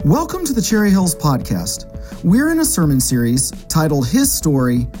Welcome to the Cherry Hills Podcast. We're in a sermon series titled His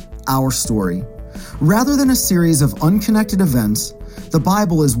Story, Our Story. Rather than a series of unconnected events, the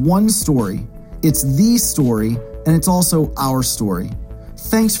Bible is one story. It's the story, and it's also our story.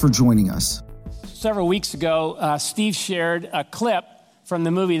 Thanks for joining us. Several weeks ago, Steve shared a clip from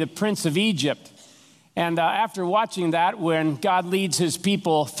the movie The Prince of Egypt. And after watching that, when God leads his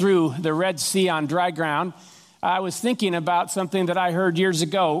people through the Red Sea on dry ground, I was thinking about something that I heard years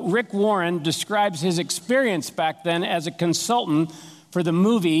ago. Rick Warren describes his experience back then as a consultant for the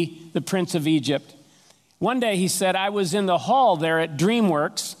movie The Prince of Egypt. One day he said, I was in the hall there at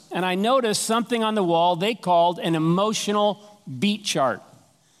DreamWorks, and I noticed something on the wall they called an emotional beat chart.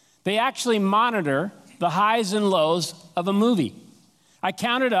 They actually monitor the highs and lows of a movie. I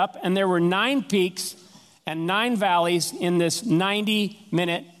counted up, and there were 9 peaks and 9 valleys in this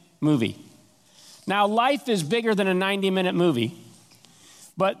 90-minute movie. Now, life is bigger than a 90-minute movie,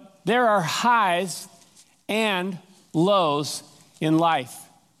 but there are highs and lows in life,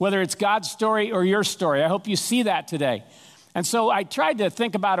 whether it's God's story or your story. I hope you see that today. And so I tried to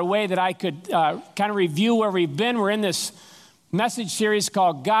think about a way that I could kind of review where we've been. We're in this message series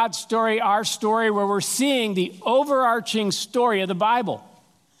called God's Story, Our Story, where we're seeing the overarching story of the Bible.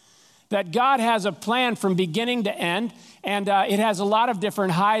 That God has a plan from beginning to end, and it has a lot of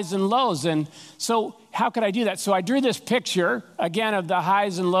different highs and lows. And so how could I do that? So I drew this picture, again, of the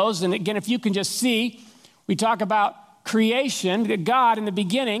highs and lows. And again, if you can just see, we talk about creation, that God in the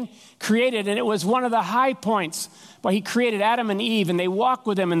beginning created, and it was one of the high points. But he created Adam and Eve, and they walked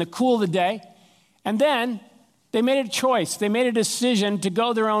with him in the cool of the day. And then they made a choice. They made a decision to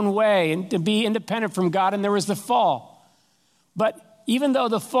go their own way and to be independent from God, and there was the fall. But even though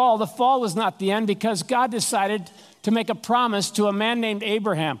the fall was not the end, because God decided to make a promise to a man named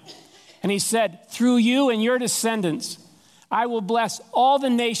Abraham. And he said, through you and your descendants, I will bless all the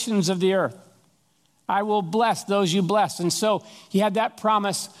nations of the earth. I will bless those you bless. And so he had that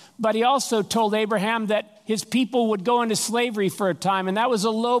promise, but he also told Abraham that his people would go into slavery for a time, and that was a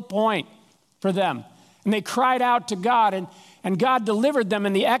low point for them. And they cried out to God, and God delivered them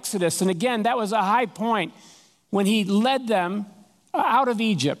in the Exodus. And again, that was a high point when he led them out of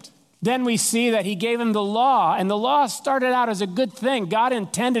Egypt. Then we see that he gave them the law, and the law started out as a good thing. God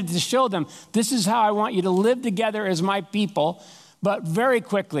intended to show them, this is how I want you to live together as my people. But very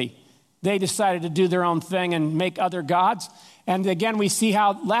quickly, they decided to do their own thing and make other gods. And again, we see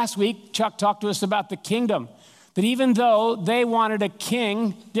how last week Chuck talked to us about the kingdom, that even though they wanted a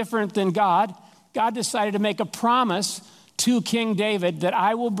king different than God, God decided to make a promise to King David that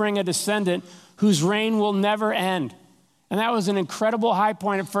I will bring a descendant whose reign will never end. And that was an incredible high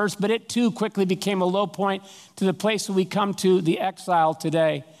point at first, but it too quickly became a low point to the place where we come to the exile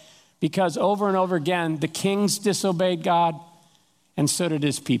today. Because over and over again, the kings disobeyed God, and so did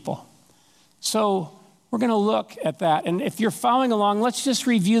his people. So we're going to look at that. And if you're following along, let's just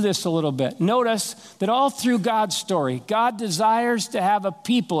review this a little bit. Notice that all through God's story, God desires to have a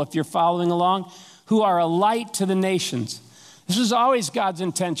people, if you're following along, who are a light to the nations. This was always God's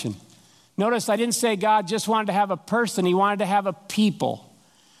intention. Notice I didn't say God just wanted to have a person. He wanted to have a people.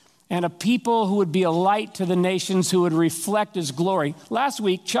 And a people who would be a light to the nations, who would reflect his glory. Last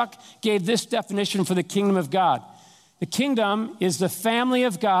week, Chuck gave this definition for the kingdom of God. The kingdom is the family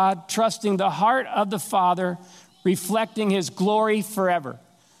of God, trusting the heart of the Father, reflecting his glory forever.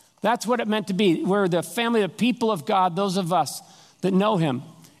 That's what it meant to be. We're the family, the people of God, those of us that know him.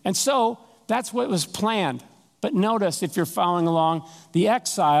 And so that's what was planned. But notice, if you're following along, the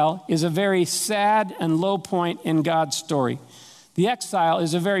exile is a very sad and low point in God's story. The exile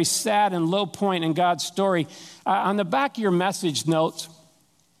is a very sad and low point in God's story. On the back of your message notes,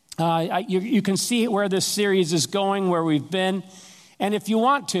 you can see where this series is going, where we've been. And if you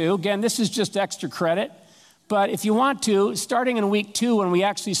want to, again, this is just extra credit, but if you want to, starting in week 2, when we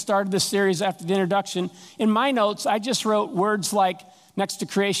actually started the series after the introduction, in my notes, I just wrote words like, next to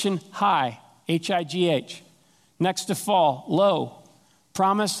creation, high, H-I-G-H. Next to fall, low.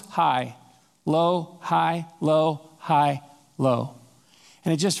 Promise, high. Low, high, low, high, low.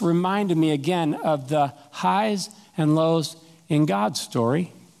 And it just reminded me again of the highs and lows in God's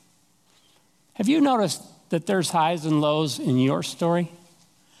story. Have you noticed that there's highs and lows in your story?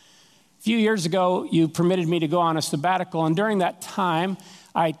 A few years ago, you permitted me to go on a sabbatical, and during that time,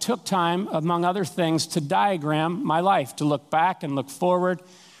 I took time, among other things, to diagram my life, to look back and look forward.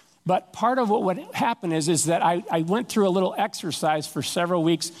 But part of what would happen is that I went through a little exercise for several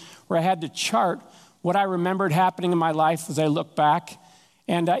weeks where I had to chart what I remembered happening in my life as I look back.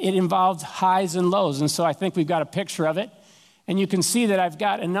 And it involved highs and lows. And so I think we've got a picture of it. And you can see that I've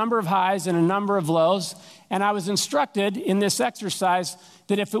got a number of highs and a number of lows. And I was instructed in this exercise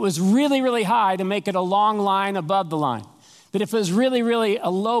that if it was really, really high, to make it a long line above the line. That if it was really, really a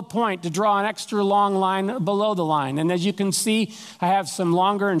low point, to draw an extra long line below the line. And as you can see, I have some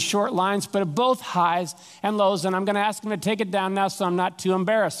longer and short lines, but both highs and lows. And I'm going to ask him to take it down now so I'm not too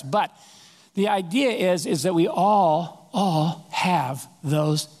embarrassed. But the idea is that we all have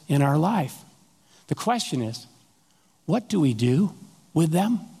those in our life. The question is, what do we do with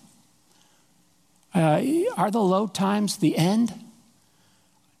them? Are the low times the end?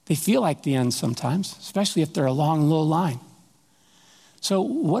 They feel like the end sometimes, especially if they're a long, low line. So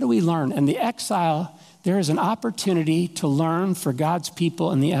what do we learn? In the exile, there is an opportunity to learn for God's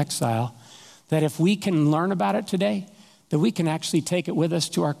people in the exile, that if we can learn about it today, that we can actually take it with us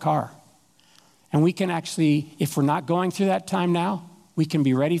to our car. And we can actually, if we're not going through that time now, we can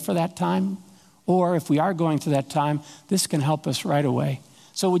be ready for that time. Or if we are going through that time, this can help us right away.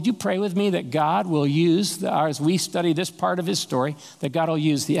 So would you pray with me that God will use, as we study this part of his story, that God will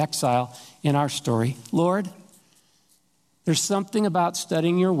use the exile in our story. Lord, there's something about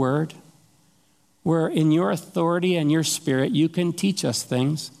studying your word where in your authority and your spirit, you can teach us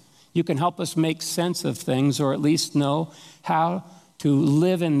things. You can help us make sense of things, or at least know how to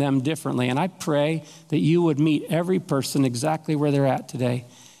live in them differently. And I pray that you would meet every person exactly where they're at today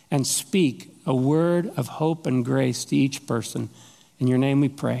and speak a word of hope and grace to each person. In your name we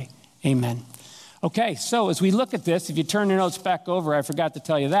pray. Amen. Okay, so as we look at this, if you turn your notes back over, I forgot to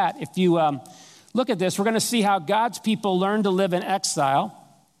tell you that. If you look at this, we're going to see how God's people learn to live in exile.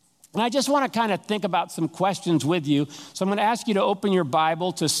 And I just want to kind of think about some questions with you. So I'm going to ask you to open your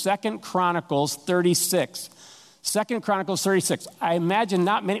Bible to 2 Chronicles 36. 2 Chronicles 36. I imagine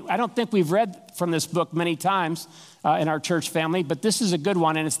I don't think we've read from this book many times in our church family, but this is a good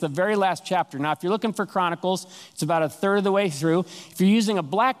one, and it's the very last chapter. Now, if you're looking for Chronicles, it's about a third of the way through. If you're using a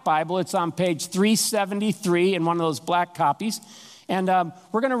black Bible, it's on page 373 in one of those black copies. And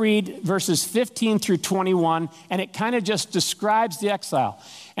we're going to read verses 15 through 21, and it kind of just describes the exile.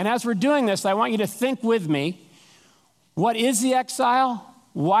 And as we're doing this, I want you to think with me, what is the exile?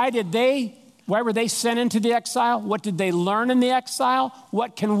 Why were they sent into the exile? What did they learn in the exile?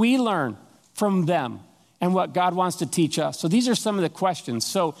 What can we learn from them and what God wants to teach us? So these are some of the questions.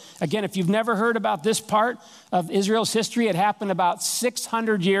 So again, if you've never heard about this part of Israel's history, it happened about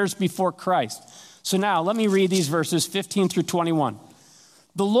 600 years before Christ. So now let me read these verses 15 through 21.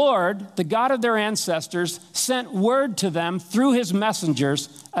 The Lord, the God of their ancestors, sent word to them through his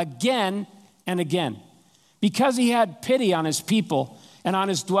messengers again and again, because he had pity on his people and on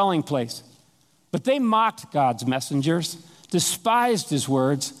his dwelling place. But they mocked God's messengers, despised his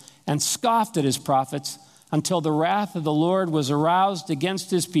words, and scoffed at his prophets until the wrath of the Lord was aroused against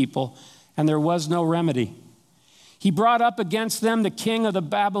his people, and there was no remedy. He brought up against them the king of the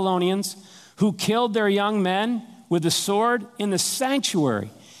Babylonians, who killed their young men with the sword in the sanctuary,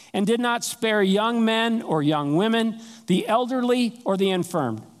 and did not spare young men or young women, the elderly or the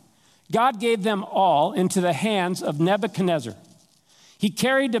infirm. God gave them all into the hands of Nebuchadnezzar. He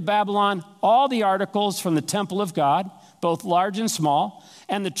carried to Babylon all the articles from the temple of God, both large and small,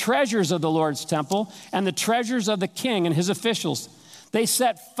 and the treasures of the Lord's temple, and the treasures of the king and his officials. They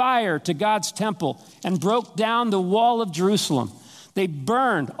set fire to God's temple and broke down the wall of Jerusalem. They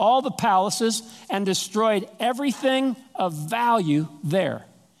burned all the palaces and destroyed everything of value there.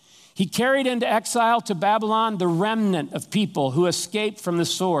 He carried into exile to Babylon the remnant of people who escaped from the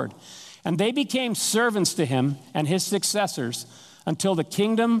sword, and they became servants to him and his successors until the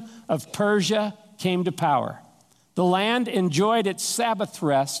kingdom of Persia came to power. The land enjoyed its Sabbath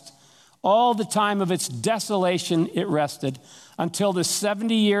rest. All the time of its desolation it rested until the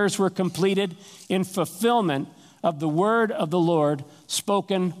 70 years were completed in fulfillment of the word of the Lord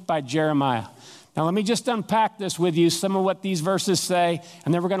spoken by Jeremiah. Now let me just unpack this with you, some of what these verses say,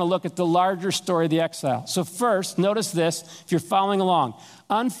 and then we're going to look at the larger story of the exile. So first, notice this, if you're following along.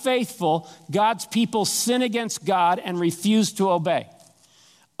 Unfaithful, God's people sin against God and refuse to obey.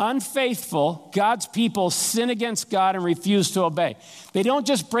 Unfaithful, God's people sin against God and refuse to obey. They don't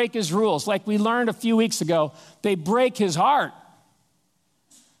just break his rules. Like we learned a few weeks ago, they break his heart.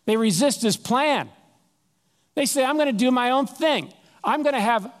 They resist his plan. They say, I'm going to do my own thing. I'm going to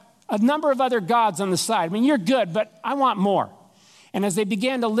have a number of other gods on the side. I mean, you're good, but I want more. And as they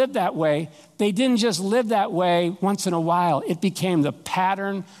began to live that way, they didn't just live that way once in a while. It became the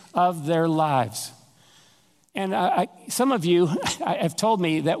pattern of their lives. And some of you have told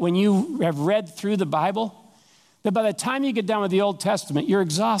me that when you have read through the Bible, that by the time you get done with the Old Testament, you're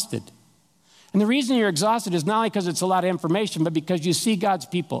exhausted. And the reason you're exhausted is not only because it's a lot of information, but because you see God's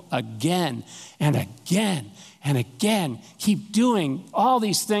people again and again and again. Keep doing all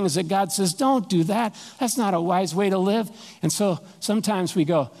these things that God says, don't do that. That's not a wise way to live. And so sometimes we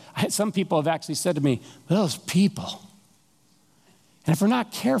go, some people have actually said to me, those people. And if we're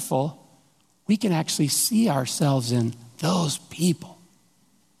not careful, we can actually see ourselves in those people.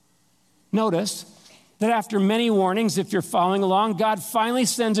 Notice that after many warnings, if you're following along, God finally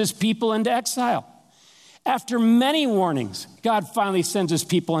sends his people into exile. After many warnings, God finally sends his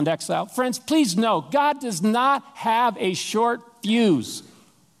people into exile. Friends, please know, God does not have a short fuse.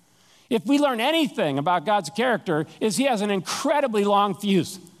 If we learn anything about God's character, is he has an incredibly long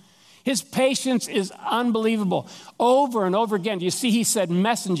fuse. His patience is unbelievable. Over and over again, do you see he said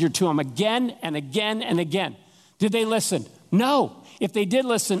messenger to them again and again and again. Did they listen? No. If they did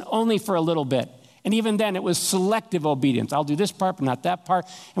listen, only for a little bit. And even then, it was selective obedience. I'll do this part, but not that part.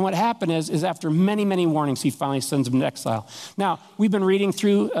 And what happened is after many, many warnings, he finally sends them to exile. Now, we've been reading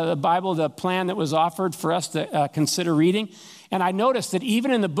through the Bible, the plan that was offered for us to consider reading. And I noticed that even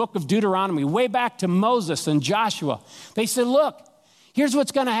in the book of Deuteronomy, way back to Moses and Joshua, they said, look, here's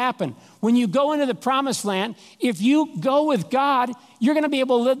what's going to happen. When you go into the promised land, if you go with God, you're going to be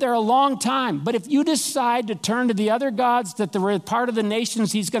able to live there a long time. But if you decide to turn to the other gods that were part of the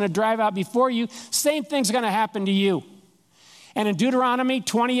nations he's going to drive out before you, same thing's going to happen to you. And in Deuteronomy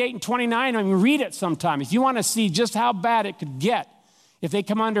 28 and 29, I mean, read it sometime. If you want to see just how bad it could get if they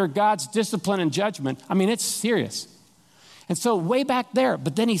come under God's discipline and judgment, I mean, it's serious. And so way back there,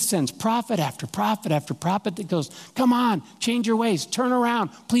 but then he sends prophet after prophet after prophet that goes, come on, change your ways, turn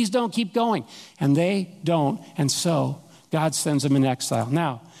around, please don't keep going. And they don't, and so God sends them in exile.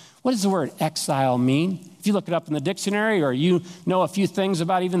 Now, what does the word exile mean? If you look it up in the dictionary or you know a few things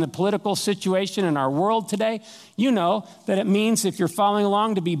about even the political situation in our world today, you know that it means, if you're following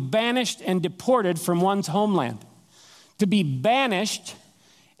along, to be banished and deported from one's homeland. To be banished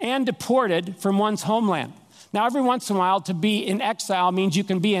and deported from one's homeland. Now, every once in a while, to be in exile means you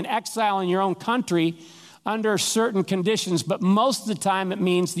can be in exile in your own country under certain conditions, but most of the time it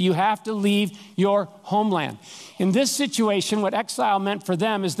means that you have to leave your homeland. In this situation, what exile meant for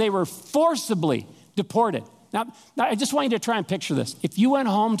them is they were forcibly deported. Now, I just want you to try and picture this. If you went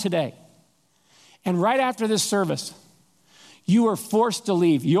home today, and right after this service, you were forced to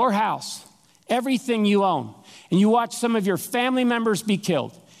leave your house, everything you own, and you watched some of your family members be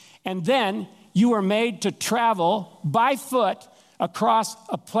killed, and then you were made to travel by foot across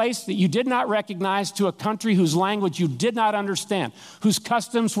a place that you did not recognize to a country whose language you did not understand, whose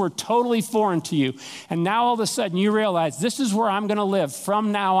customs were totally foreign to you. And now all of a sudden you realize this is where I'm going to live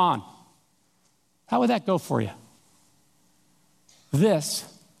from now on. How would that go for you? This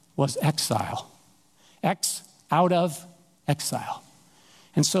was exile. Out of exile.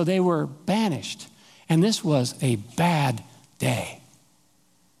 And so they were banished. And this was a bad day.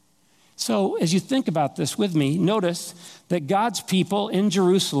 So as you think about this with me, notice that God's people in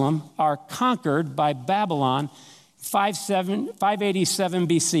Jerusalem are conquered by Babylon 587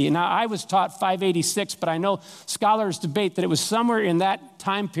 BC. Now, I was taught 586, but I know scholars debate that it was somewhere in that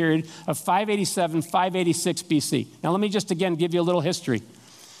time period of 587, 586 BC. Now, let me just again give you a little history.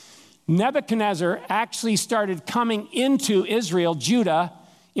 Nebuchadnezzar actually started coming into Israel, Judah,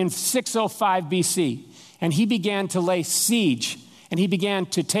 in 605 BC, and he began to lay siege. And he began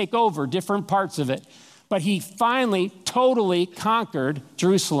to take over different parts of it. But he finally totally conquered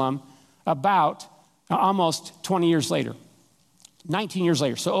Jerusalem about almost 20 years later, 19 years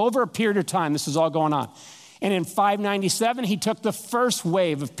later. So over a period of time, this is all going on. And in 597, he took the first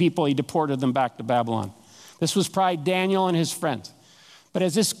wave of people. He deported them back to Babylon. This was probably Daniel and his friends. But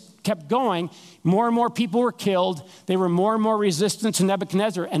as this kept going, more and more people were killed. They were more and more resistant to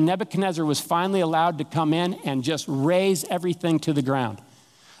Nebuchadnezzar, and Nebuchadnezzar was finally allowed to come in and just raze everything to the ground.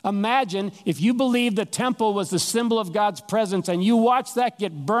 Imagine if you believed the temple was the symbol of God's presence and you watched that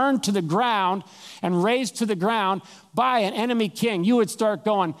get burned to the ground and razed to the ground by an enemy king. You would start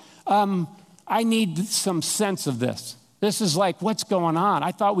going, I need some sense of this. This is like, what's going on?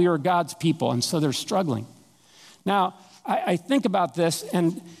 I thought we were God's people, and so they're struggling. Now, I think about this,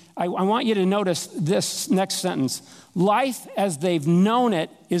 and I want you to notice this next sentence. Life as they've known it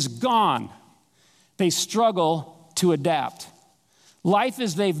is gone. They struggle to adapt. Life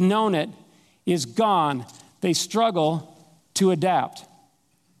as they've known it is gone. They struggle to adapt.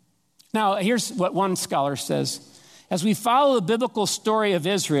 Now, here's what one scholar says. As we follow the biblical story of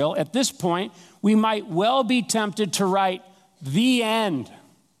Israel, at this point, we might well be tempted to write the end.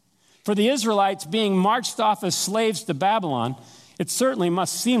 For the Israelites being marched off as slaves to Babylon, it certainly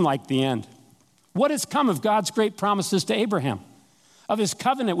must seem like the end. What has come of God's great promises to Abraham, of his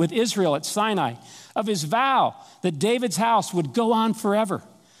covenant with Israel at Sinai, of his vow that David's house would go on forever?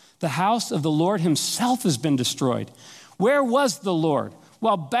 The house of the Lord himself has been destroyed. Where was the Lord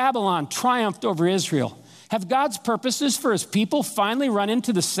while Babylon triumphed over Israel? Have God's purposes for his people finally run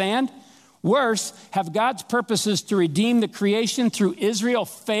into the sand? Worse, have God's purposes to redeem the creation through Israel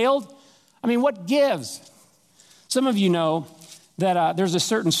failed? I mean, what gives? Some of you know that there's a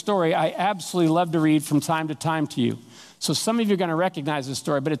certain story I absolutely love to read from time to time to you. So some of you are going to recognize this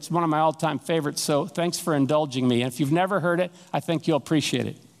story, but it's one of my all-time favorites, so thanks for indulging me. And if you've never heard it, I think you'll appreciate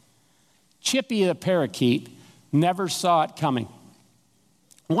it. Chippy the parakeet never saw it coming.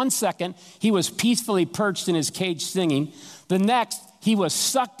 One second, he was peacefully perched in his cage singing. The next, he was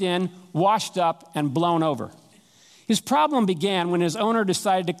sucked in, washed up, and blown over. His problem began when his owner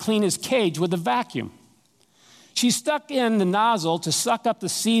decided to clean his cage with a vacuum. She stuck in the nozzle to suck up the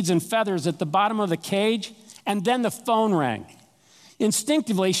seeds and feathers at the bottom of the cage, and then the phone rang.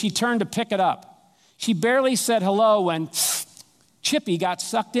 Instinctively, she turned to pick it up. She barely said hello when Chippy got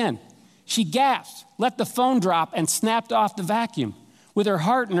sucked in. She gasped, let the phone drop, and snapped off the vacuum. With her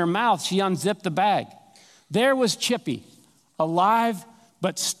heart in her mouth, she unzipped the bag. There was Chippy, alive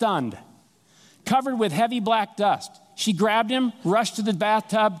but stunned, covered with heavy black dust. She grabbed him, rushed to the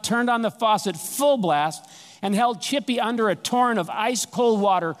bathtub, turned on the faucet full blast, and held Chippy under a torrent of ice-cold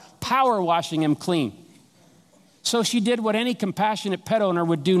water, power washing him clean. So she did what any compassionate pet owner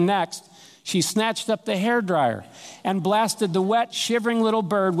would do next. She snatched up the hairdryer and blasted the wet, shivering little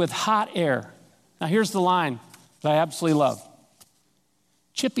bird with hot air. Now here's the line that I absolutely love.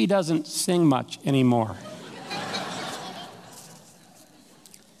 Chippy doesn't sing much anymore.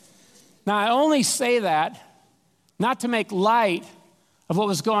 Now I only say that not to make light of what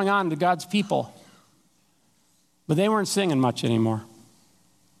was going on to God's people, but they weren't singing much anymore.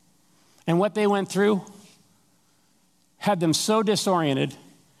 And what they went through had them so disoriented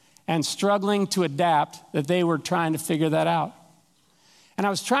and struggling to adapt that they were trying to figure that out. And I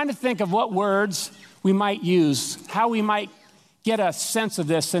was trying to think of what words we might use, how we might get a sense of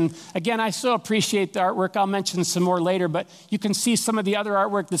this. And again, I so appreciate the artwork. I'll mention some more later, but you can see some of the other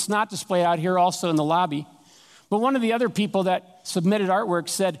artwork that's not displayed out here also in the lobby. But one of the other people that submitted artwork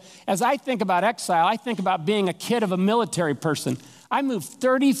said, as I think about exile, I think about being a kid of a military person. I moved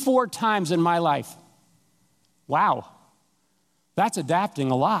 34 times in my life. Wow. That's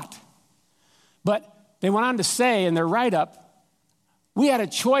adapting a lot. But they went on to say in their write-up, we had a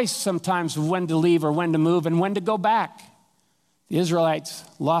choice sometimes of when to leave or when to move and when to go back. The Israelites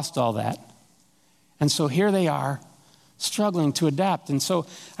lost all that. And so here they are, struggling to adapt. And so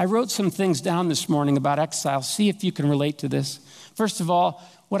I wrote some things down this morning about exile. See if you can relate to this. First of all,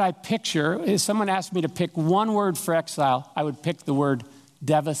 what I picture is someone asked me to pick one word for exile. I would pick the word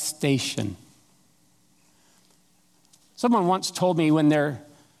devastation. Someone once told me when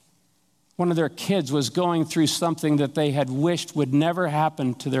one of their kids was going through something that they had wished would never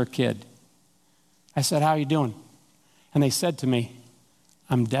happen to their kid. I said, how are you doing? And they said to me,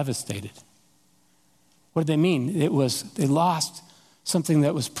 I'm devastated. What did they mean? It was they lost something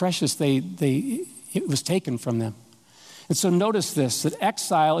that was precious. It was taken from them. And so notice this, that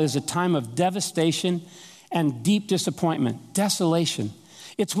exile is a time of devastation and deep disappointment, desolation.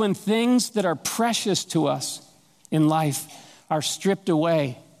 It's when things that are precious to us in life are stripped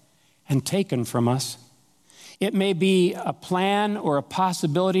away and taken from us. It may be a plan or a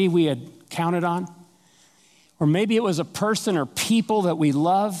possibility we had counted on, or maybe it was a person or people that we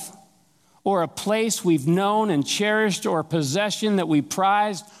love, or a place we've known and cherished, or a possession that we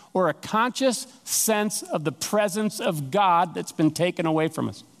prized, or a conscious sense of the presence of God that's been taken away from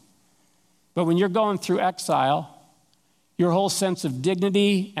us. But when you're going through exile, your whole sense of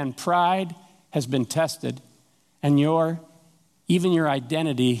dignity and pride has been tested, and even your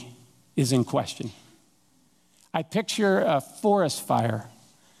identity is in question. I picture a forest fire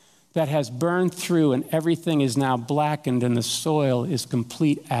that has burned through and everything is now blackened and the soil is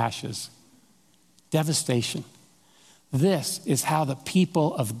complete ashes. Devastation. This is how the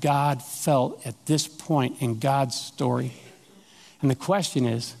people of God felt at this point in God's story. And the question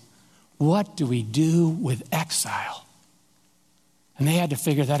is, what do we do with exile? And they had to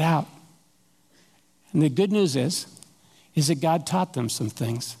figure that out. And the good news is that God taught them some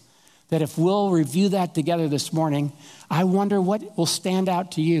things. That if we'll review that together this morning, I wonder what will stand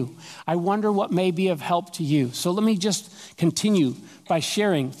out to you. I wonder what may be of help to you. So let me just continue by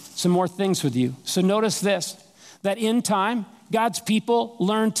sharing some more things with you. So notice this, that in time, God's people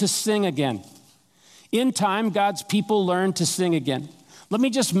learned to sing again. In time, God's people learned to sing again. Let me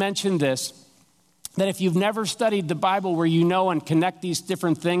just mention this, that if you've never studied the Bible where you know and connect these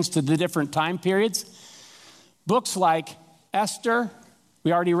different things to the different time periods, books like Esther,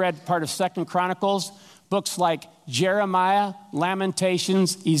 we already read part of 2 Chronicles, Books like Jeremiah,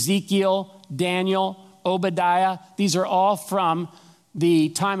 Lamentations, Ezekiel, Daniel, Obadiah. These are all from the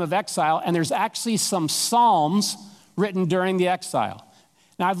time of exile, and there's actually some Psalms written during the exile.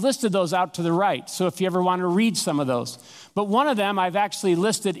 Now, I've listed those out to the right, so if you ever want to read some of those. But one of them I've actually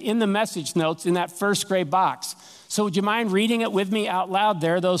listed in the message notes in that first gray box. So would you mind reading it with me out loud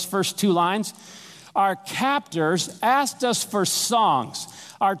there, those first two lines? Our captors asked us for songs.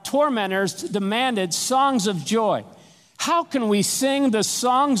 Our tormentors demanded songs of joy. How can we sing the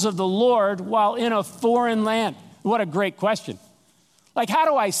songs of the Lord while in a foreign land? What a great question. Like, how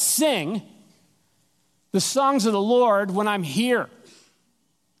do I sing the songs of the Lord when I'm here?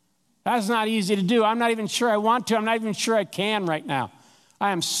 That's not easy to do. I'm not even sure I want to. I'm not even sure I can right now.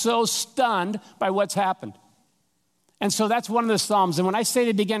 I am so stunned by what's happened. And so that's one of the Psalms. And when I say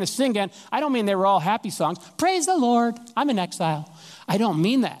they began to sing again, I don't mean they were all happy songs. Praise the Lord, I'm in exile. I don't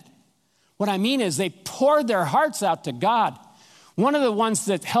mean that. What I mean is they poured their hearts out to God. One of the ones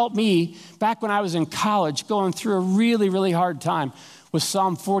that helped me back when I was in college going through a really, really hard time was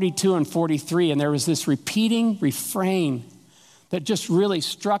Psalm 42 and 43. And there was this repeating refrain that just really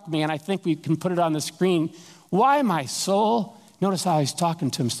struck me, and I think we can put it on the screen. Why, my soul, notice how he's talking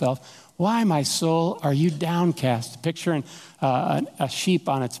to himself. Why, my soul, are you downcast? Picturing a sheep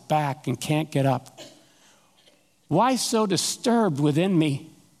on its back and can't get up. Why so disturbed within me?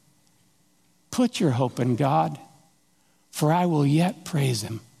 Put your hope in God, for I will yet praise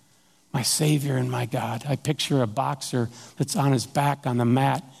him, my Savior and my God. I picture a boxer that's on his back on the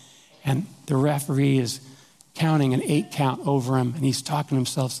mat, and the referee is counting an 8 count over him, and he's talking to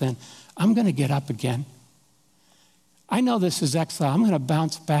himself saying, I'm going to get up again. I know this is exile. I'm going to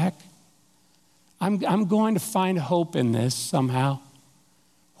bounce back. I'm going to find hope in this somehow.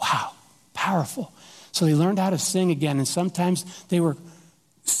 Wow, powerful. So they learned how to sing again, and sometimes they were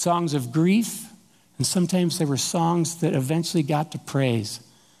songs of grief, and sometimes they were songs that eventually got to praise.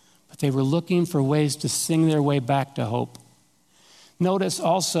 But they were looking for ways to sing their way back to hope. Notice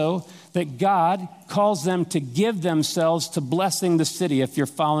also that God calls them to give themselves to blessing the city, if you're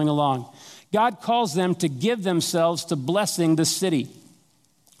following along. God calls them to give themselves to blessing the city.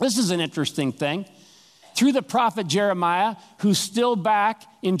 This is an interesting thing. Through the prophet Jeremiah, who's still back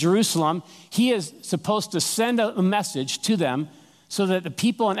in Jerusalem, he is supposed to send a message to them so that the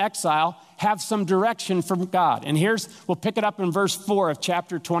people in exile have some direction from God. And we'll pick it up in verse 4 of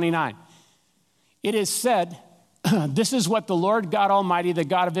chapter 29. It is said, this is what the Lord God Almighty, the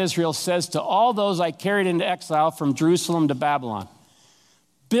God of Israel, says to all those I carried into exile from Jerusalem to Babylon.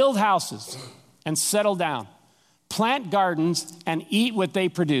 Build houses and settle down. Plant gardens and eat what they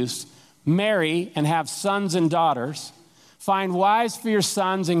produce. Marry and have sons and daughters. Find wives for your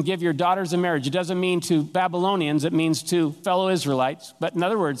sons and give your daughters in marriage. It doesn't mean to Babylonians, it means to fellow Israelites. But in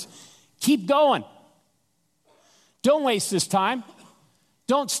other words, keep going. Don't waste this time.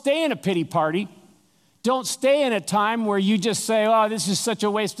 Don't stay in a pity party. Don't stay in a time where you just say, oh, this is such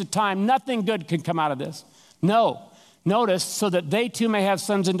a waste of time. Nothing good can come out of this. No. Notice, so that they too may have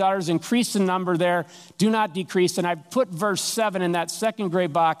sons and daughters, increase in number there, do not decrease. And I've put verse 7 in that second gray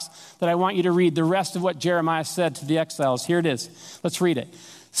box that I want you to read the rest of what Jeremiah said to the exiles. Here it is. Let's read it.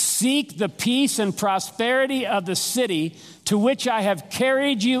 Seek the peace and prosperity of the city to which I have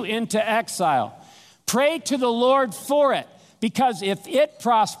carried you into exile. Pray to the Lord for it, because if it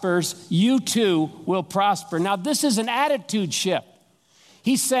prospers, you too will prosper. Now, this is an attitude shift.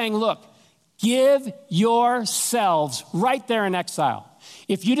 He's saying, look, give yourselves right there in exile.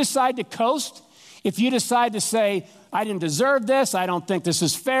 If you decide to coast, if you decide to say, I didn't deserve this, I don't think this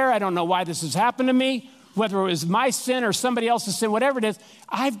is fair, I don't know why this has happened to me, whether it was my sin or somebody else's sin, whatever it is,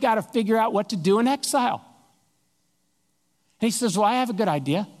 I've got to figure out what to do in exile. And he says, well, I have a good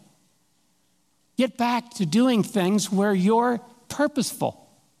idea. Get back to doing things where you're purposeful.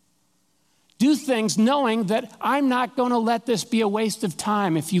 Do things knowing that I'm not going to let this be a waste of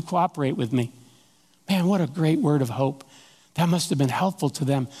time if you cooperate with me. Man, what a great word of hope. That must have been helpful to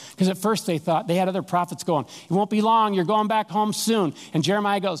them, because at first they thought, they had other prophets going, it won't be long, you're going back home soon. And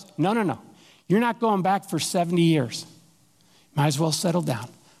Jeremiah goes, no. You're not going back for 70 years. Might as well settle down.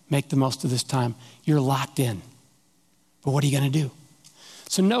 Make the most of this time. You're locked in. But what are you going to do?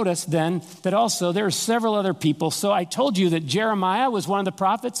 So notice then that also there are several other people. So I told you that Jeremiah was one of the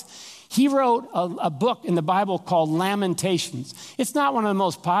prophets. He wrote a book in the Bible called Lamentations. It's not one of the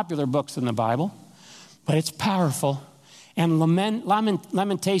most popular books in the Bible, but it's powerful. And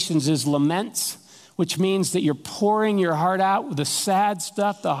Lamentations is laments, which means that you're pouring your heart out with the sad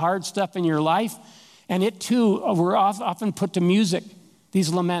stuff, the hard stuff in your life. And it too, were often put to music,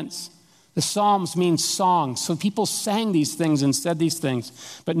 these laments. The Psalms mean songs. So people sang these things and said these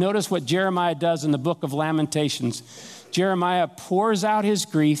things. But notice what Jeremiah does in the book of Lamentations. Jeremiah pours out his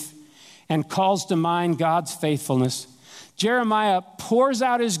grief and calls to mind God's faithfulness. Jeremiah pours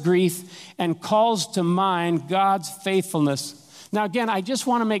out his grief and calls to mind God's faithfulness. Now, again, I just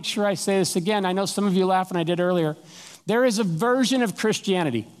want to make sure I say this again. I know some of you laughed when I did earlier. There is a version of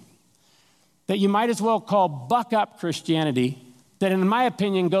Christianity that you might as well call buck-up Christianity that, in my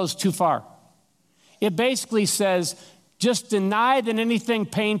opinion, goes too far. It basically says, just deny that anything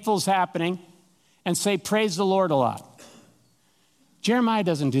painful is happening and say, praise the Lord a lot. Jeremiah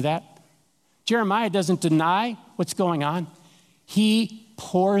doesn't do that. Jeremiah doesn't deny what's going on. He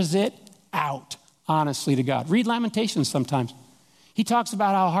pours it out honestly to God. Read Lamentations sometimes. He talks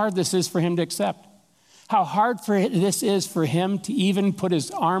about how hard this is for him to accept, how hard this is for him to even put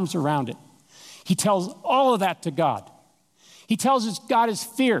his arms around it. He tells all of that to God. He tells us God is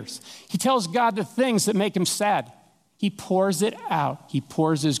fierce. He tells God the things that make him sad. He pours it out. He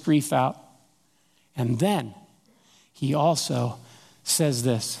pours his grief out. And then he also says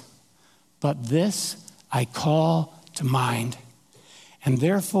this, but this I call to mind, and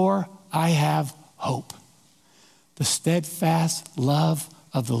therefore I have hope. The steadfast love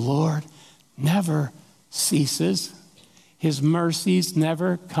of the Lord never ceases. His mercies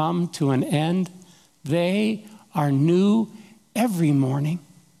never come to an end. They are new every morning.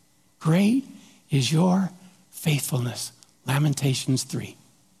 Great is your faithfulness. Lamentations 3.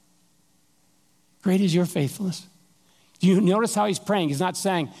 Great is your faithfulness. Do you notice how he's praying? He's not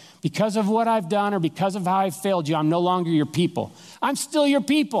saying, because of what I've done or because of how I've failed you, I'm no longer your people. I'm still your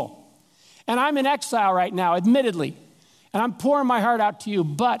people. And I'm in exile right now, admittedly. And I'm pouring my heart out to you.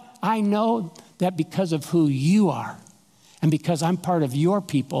 But I know that because of who you are, and because I'm part of your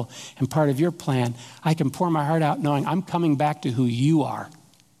people and part of your plan, I can pour my heart out knowing I'm coming back to who you are.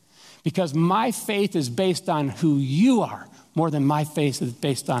 Because my faith is based on who you are more than my faith is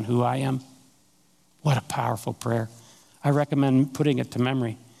based on who I am. What a powerful prayer. I recommend putting it to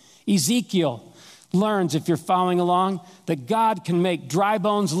memory. Ezekiel learns, if you're following along, that God can make dry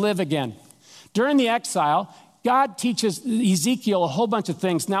bones live again. During the exile, God teaches Ezekiel a whole bunch of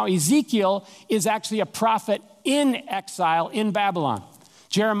things. Now, Ezekiel is actually a prophet in exile in Babylon.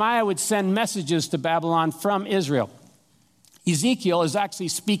 Jeremiah would send messages to Babylon from Israel. Ezekiel is actually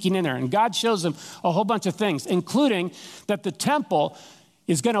speaking in there, and God shows him a whole bunch of things, including that the temple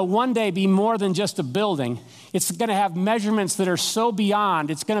is going to one day be more than just a building. It's going to have measurements that are so beyond.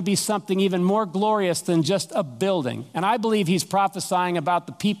 It's going to be something even more glorious than just a building. And I believe he's prophesying about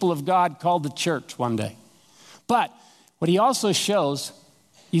the people of God called the church one day. But what he also shows,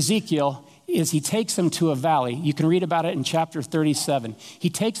 Ezekiel, is he takes him to a valley. You can read about it in chapter 37. He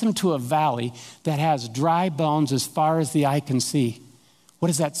takes him to a valley that has dry bones as far as the eye can see. What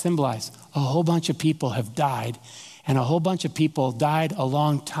does that symbolize? A whole bunch of people have died. And a whole bunch of people died a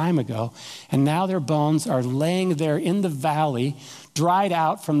long time ago, and now their bones are laying there in the valley, dried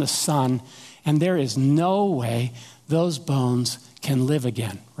out from the sun, and there is no way those bones can live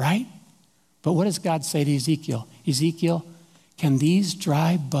again, right? But what does God say to Ezekiel? Ezekiel, can these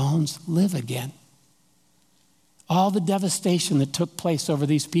dry bones live again? All the devastation that took place over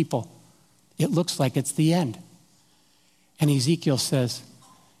these people, it looks like it's the end. And Ezekiel says,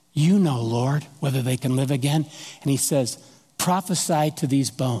 you know, Lord, whether they can live again. And he says, prophesy to these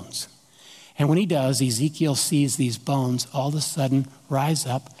bones. And when he does, Ezekiel sees these bones all of a sudden rise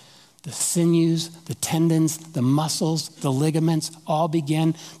up. The sinews, the tendons, the muscles, the ligaments all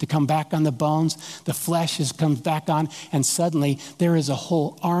begin to come back on the bones. The flesh comes back on. And suddenly there is a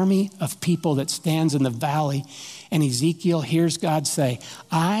whole army of people that stands in the valley. And Ezekiel hears God say,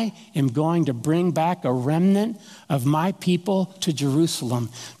 I am going to bring back a remnant of my people to Jerusalem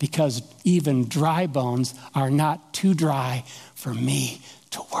because even dry bones are not too dry for me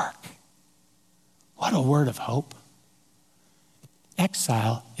to work. What a word of hope.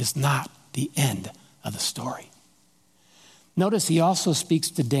 Exile is not the end of the story. Notice he also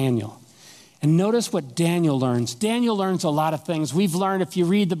speaks to Daniel. And notice what Daniel learns. Daniel learns a lot of things. We've learned, if you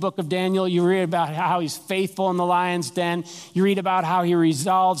read the book of Daniel, you read about how he's faithful in the lion's den. You read about how he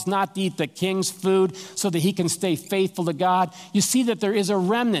resolves not to eat the king's food so that he can stay faithful to God. You see that there is a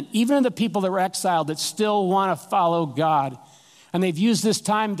remnant, even in the people that were exiled, that still want to follow God. And they've used this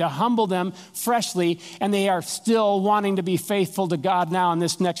time to humble them freshly, and they are still wanting to be faithful to God now in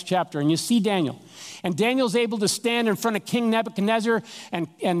this next chapter. And you see Daniel. And Daniel's able to stand in front of King Nebuchadnezzar and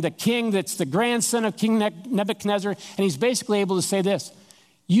the king that's the grandson of King Nebuchadnezzar, and he's basically able to say this.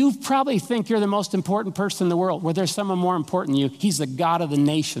 You probably think you're the most important person in the world. Well, there's someone more important than you. He's the God of the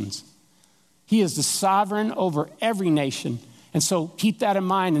nations. He is the sovereign over every nation, And so keep that in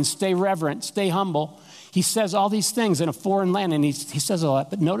mind and stay reverent, stay humble. He says all these things in a foreign land, and he says all that.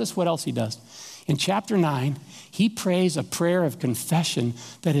 But notice what else he does. In chapter 9, he prays a prayer of confession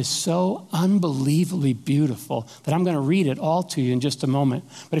that is so unbelievably beautiful that I'm going to read it all to you in just a moment.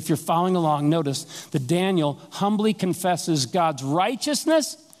 But if you're following along, notice that Daniel humbly confesses God's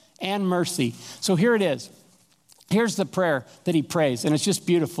righteousness and mercy. So here it is. Here's the prayer that he prays, and it's just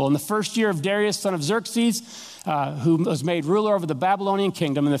beautiful. In the first year of Darius, son of Xerxes, who was made ruler over the Babylonian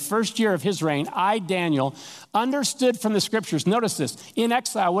kingdom, in the first year of his reign, I, Daniel, understood from the scriptures. Notice this. In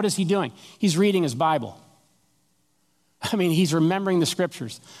exile, what is he doing? He's reading his Bible. He's remembering the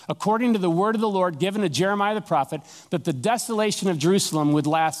scriptures. According to the word of the Lord given to Jeremiah the prophet, that the desolation of Jerusalem would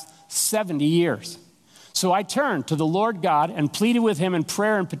last 70 years. So I turned to the Lord God and pleaded with him in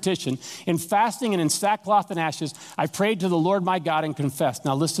prayer and petition. In fasting and in sackcloth and ashes, I prayed to the Lord my God and confessed.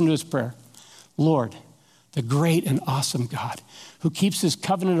 Now listen to his prayer. Lord, the great and awesome God, who keeps his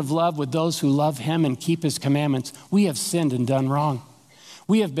covenant of love with those who love him and keep his commandments, we have sinned and done wrong.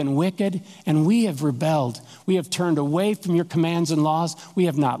 We have been wicked and we have rebelled. We have turned away from your commands and laws. We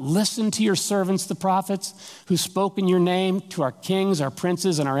have not listened to your servants, the prophets, who spoke in your name to our kings, our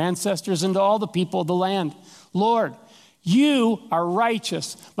princes, and our ancestors, and to all the people of the land. Lord, you are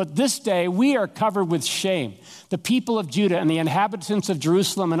righteous, but this day we are covered with shame. The people of Judah and the inhabitants of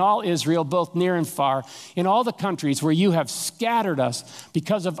Jerusalem and all Israel, both near and far, in all the countries where you have scattered us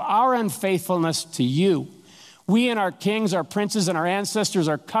because of our unfaithfulness to you. We and our kings, our princes, and our ancestors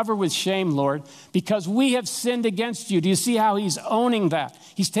are covered with shame, Lord, because we have sinned against you. Do you see how he's owning that?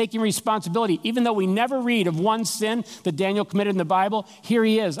 He's taking responsibility. Even though we never read of one sin that Daniel committed in the Bible, here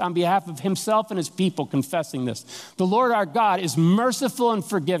he is on behalf of himself and his people confessing this. The Lord our God is merciful and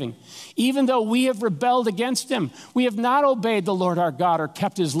forgiving. Even though we have rebelled against him, we have not obeyed the Lord our God or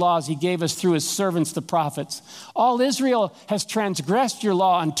kept his laws he gave us through his servants, the prophets. All Israel has transgressed your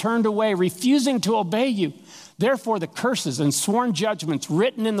law and turned away, refusing to obey you. Therefore, the curses and sworn judgments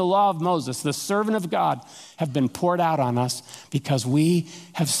written in the law of Moses, the servant of God, have been poured out on us because we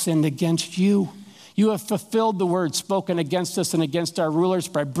have sinned against you. You have fulfilled the word spoken against us and against our rulers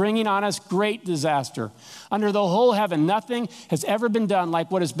by bringing on us great disaster. Under the whole heaven, nothing has ever been done like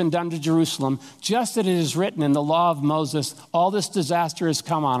what has been done to Jerusalem. Just as it is written in the law of Moses, all this disaster has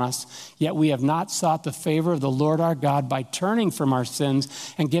come on us, yet we have not sought the favor of the Lord our God by turning from our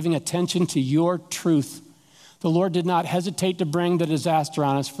sins and giving attention to your truth. The Lord did not hesitate to bring the disaster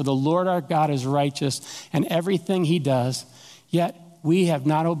on us, for the Lord our God is righteous in everything he does. Yet we have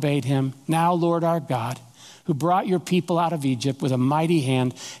not obeyed him. Now, Lord our God, who brought your people out of Egypt with a mighty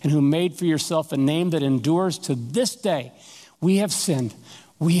hand and who made for yourself a name that endures to this day, we have sinned.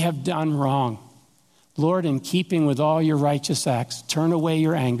 We have done wrong. Lord, in keeping with all your righteous acts, turn away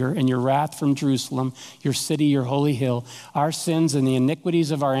your anger and your wrath from Jerusalem, your city, your holy hill. Our sins and the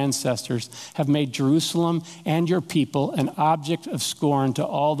iniquities of our ancestors have made Jerusalem and your people an object of scorn to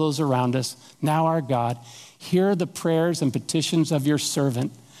all those around us. Now, our God, hear the prayers and petitions of your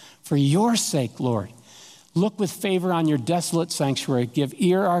servant. For your sake, Lord, look with favor on your desolate sanctuary. Give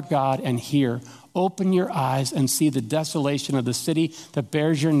ear, our God, and hear. Open your eyes and see the desolation of the city that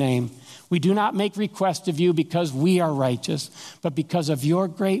bears your name. We do not make request of you because we are righteous, but because of your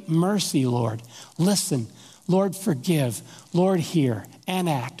great mercy, Lord. Listen, Lord, forgive, Lord, hear, and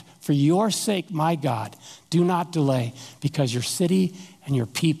act. For your sake, my God, do not delay, because your city and your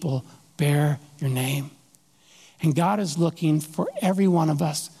people bear your name. And God is looking for every one of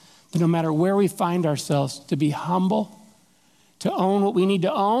us, that no matter where we find ourselves, to be humble, to own what we need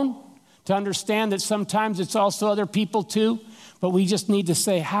to own, to understand that sometimes it's also other people too. But we just need to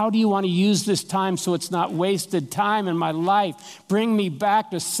say, how do you want to use this time so it's not wasted time in my life? Bring me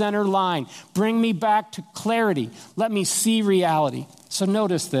back to center line. Bring me back to clarity. Let me see reality. So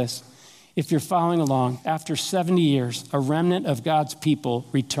notice this. If you're following along, after 70 years, a remnant of God's people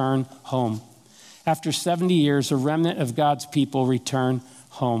return home. After 70 years, a remnant of God's people return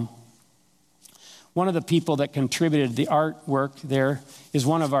home. One of the people that contributed the artwork there is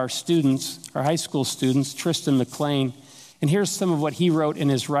one of our students, our high school students, Tristan McLean. And here's some of what he wrote in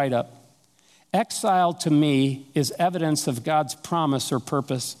his write-up. Exile to me is evidence of God's promise or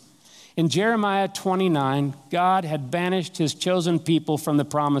purpose. In Jeremiah 29, God had banished his chosen people from the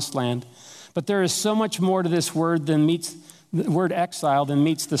promised land. But there is so much more to this word than meets the word exile than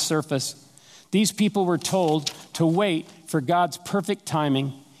meets the surface. These people were told to wait for God's perfect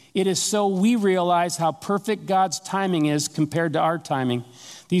timing. It is so we realize how perfect God's timing is compared to our timing.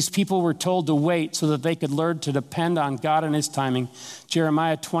 These people were told to wait so that they could learn to depend on God and his timing.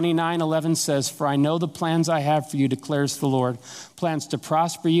 Jeremiah 29:11 says, "For I know the plans I have for you, declares the Lord. Plans to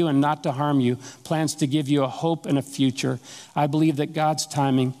prosper you and not to harm you. Plans to give you a hope and a future." I believe that God's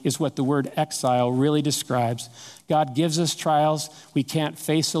timing is what the word exile really describes. God gives us trials we can't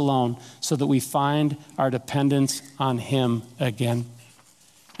face alone so that we find our dependence on him again.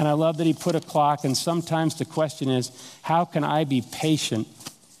 And I love that he put a clock, and sometimes the question is, how can I be patient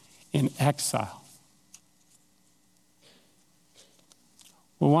in exile?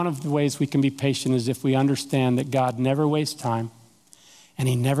 Well, one of the ways we can be patient is if we understand that God never wastes time and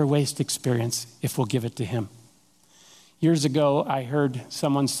he never wastes experience if we'll give it to him. Years ago, I heard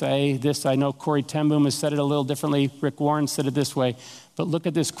someone say this. I know Corrie ten Boom has said it a little differently. Rick Warren said it this way. But look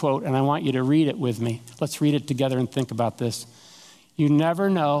at this quote, and I want you to read it with me. Let's read it together and think about this. You never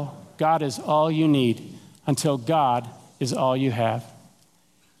know God is all you need until God is all you have.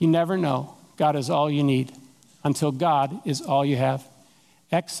 You never know God is all you need until God is all you have.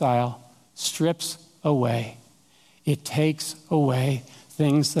 Exile strips away. It takes away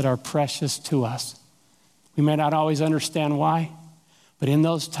things that are precious to us. We may not always understand why, but in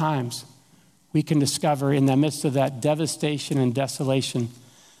those times, we can discover in the midst of that devastation and desolation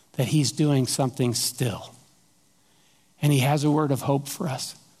that he's doing something still. And he has a word of hope for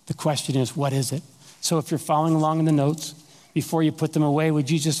us. The question is, what is it? So if you're following along in the notes, before you put them away, would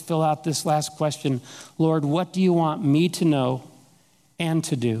you just fill out this last question? Lord, what do you want me to know and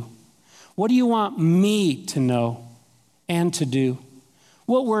to do? What do you want me to know and to do?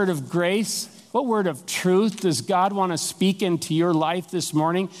 What word of grace, what word of truth does God want to speak into your life this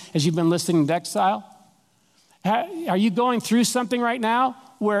morning as you've been listening to Exile? Are you going through something right now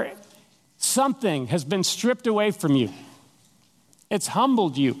where something has been stripped away from you? It's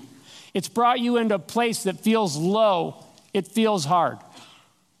humbled you. It's brought you into a place that feels low. It feels hard.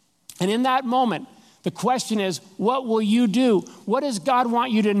 And in that moment, the question is, what will you do? What does God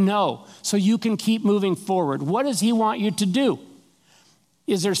want you to know so you can keep moving forward? What does he want you to do?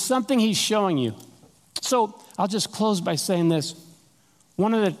 Is there something he's showing you? So I'll just close by saying this.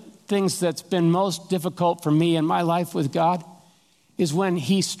 One of the things that's been most difficult for me in my life with God is when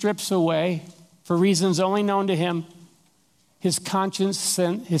he strips away, for reasons only known to him, his conscious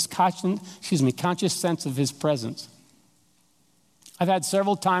sense of his presence. I've had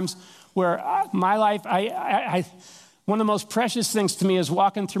several times where my life, one of the most precious things to me is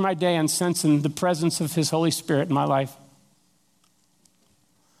walking through my day and sensing the presence of his Holy Spirit in my life.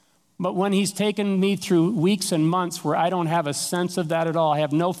 But when he's taken me through weeks and months where I don't have a sense of that at all, I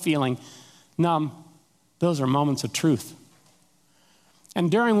have no feeling, numb, those are moments of truth. And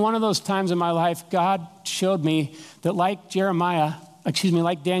during one of those times in my life, God showed me that like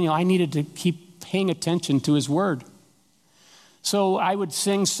Daniel, I needed to keep paying attention to his word. So I would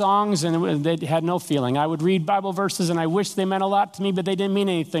sing songs and they had no feeling. I would read Bible verses and I wished they meant a lot to me, but they didn't mean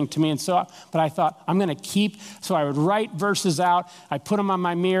anything to me. But I thought, I'm going to so I would write verses out. I put them on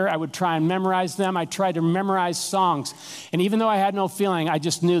my mirror. I would try and memorize them. I tried to memorize songs. And even though I had no feeling, I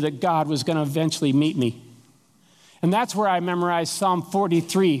just knew that God was going to eventually meet me. And that's where I memorized Psalm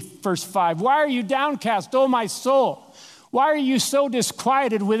 43, verse 5. Why are you downcast, O my soul? Why are you so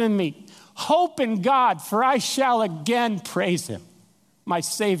disquieted within me? Hope in God, for I shall again praise him, my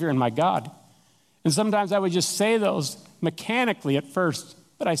Savior and my God. And sometimes I would just say those mechanically at first,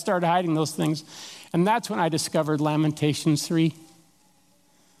 but I started hiding those things. And that's when I discovered Lamentations 3.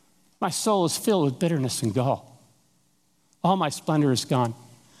 My soul is filled with bitterness and gall. All my splendor is gone.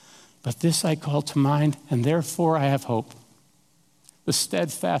 But this I call to mind, and therefore I have hope. The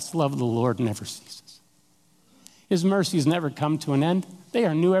steadfast love of the Lord never ceases. His mercies never come to an end. They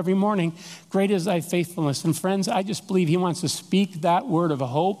are new every morning. Great is thy faithfulness. And friends, I just believe he wants to speak that word of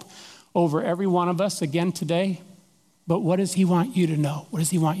hope over every one of us again today. But what does he want you to know? What does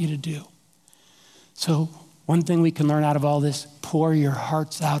he want you to do? So one thing we can learn out of all this, pour your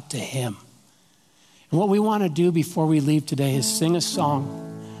hearts out to him. And what we want to do before we leave today is sing a song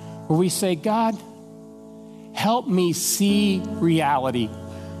where we say, God, help me see reality.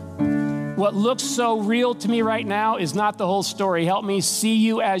 What looks so real to me right now is not the whole story. Help me see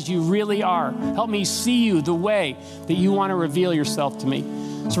you as you really are. Help me see you the way that you want to reveal yourself to me.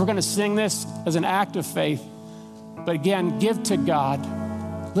 So we're going to sing this as an act of faith. But again, give to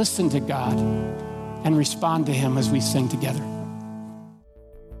God, listen to God, and respond to him as we sing together.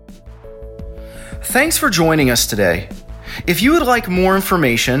 Thanks for joining us today. If you would like more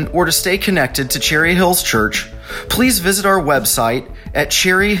information or to stay connected to Cherry Hills Church, please visit our website at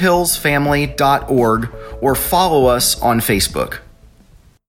cherryhillsfamily.org or follow us on Facebook.